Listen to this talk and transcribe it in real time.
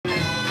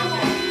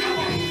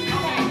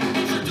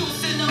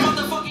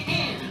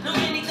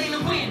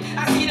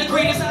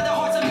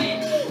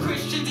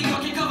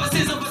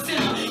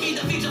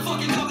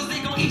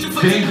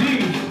JV.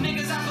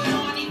 Niggas I put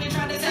on even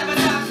try to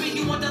sabotage me.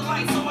 You want the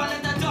light, so I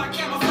let the dark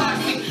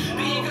camouflage me.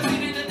 Being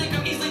conceited to think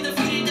I'm easily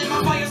defeated, then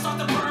my fire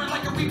starts to burn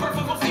like a rebirth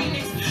of a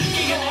phoenix.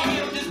 King of the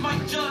hill, this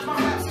might judge my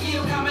rap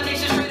skill.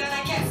 Combination straight out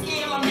of cat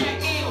skill, I'm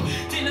that ill.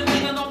 Didn't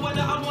think on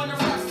whether I'm on the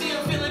rap still.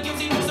 Feeling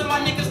guilty, most of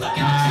my niggas stuck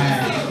in the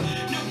trap still.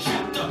 New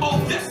chapter,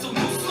 old vessel,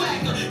 new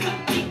swagger. Cut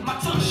deep, my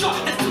tongue sharp,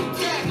 that's two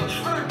dagger.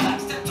 Earn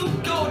blacks, that two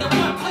gold, and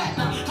one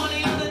platinum.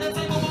 Money under the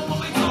table, but when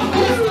we talk,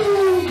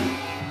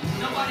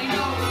 nobody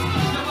knows,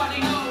 nobody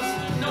knows,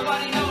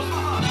 nobody knows,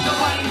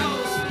 nobody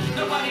knows,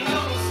 nobody knows, nobody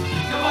knows,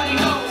 nobody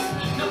knows,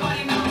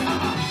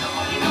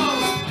 nobody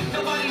knows,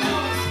 nobody knows, nobody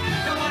knows,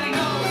 nobody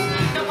knows,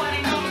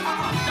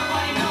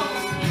 nobody knows,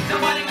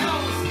 nobody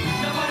knows,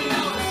 nobody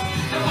knows,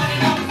 nobody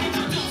knows.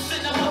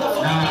 Introducing the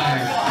motherfucking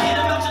hit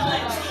about your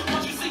lips.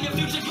 Once you see your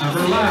future, you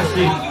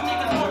Everlasting.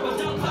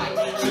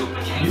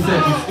 You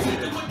said you.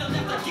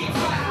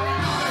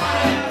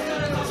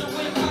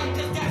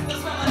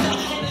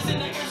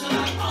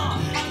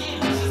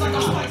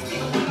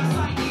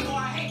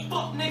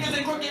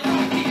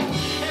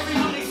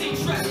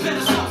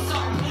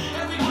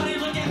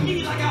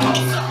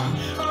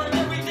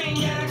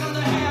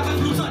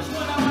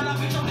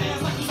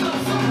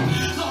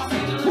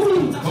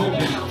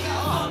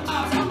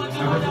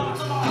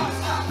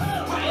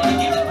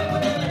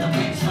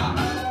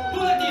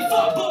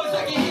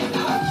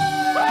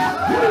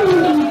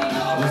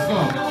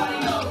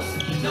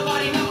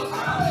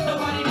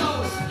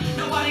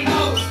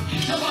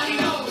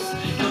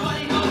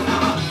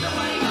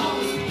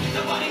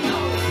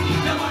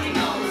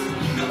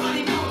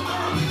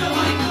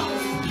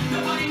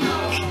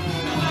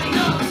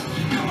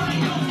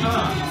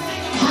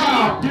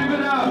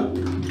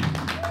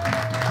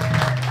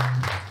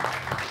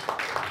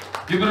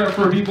 Give it up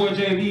for B-Boy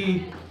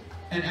JV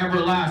and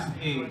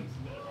Everlasting.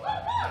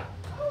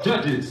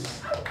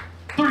 Judges,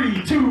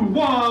 3, 2,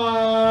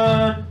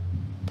 1.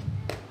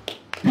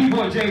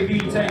 B-Boy JV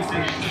takes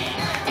it.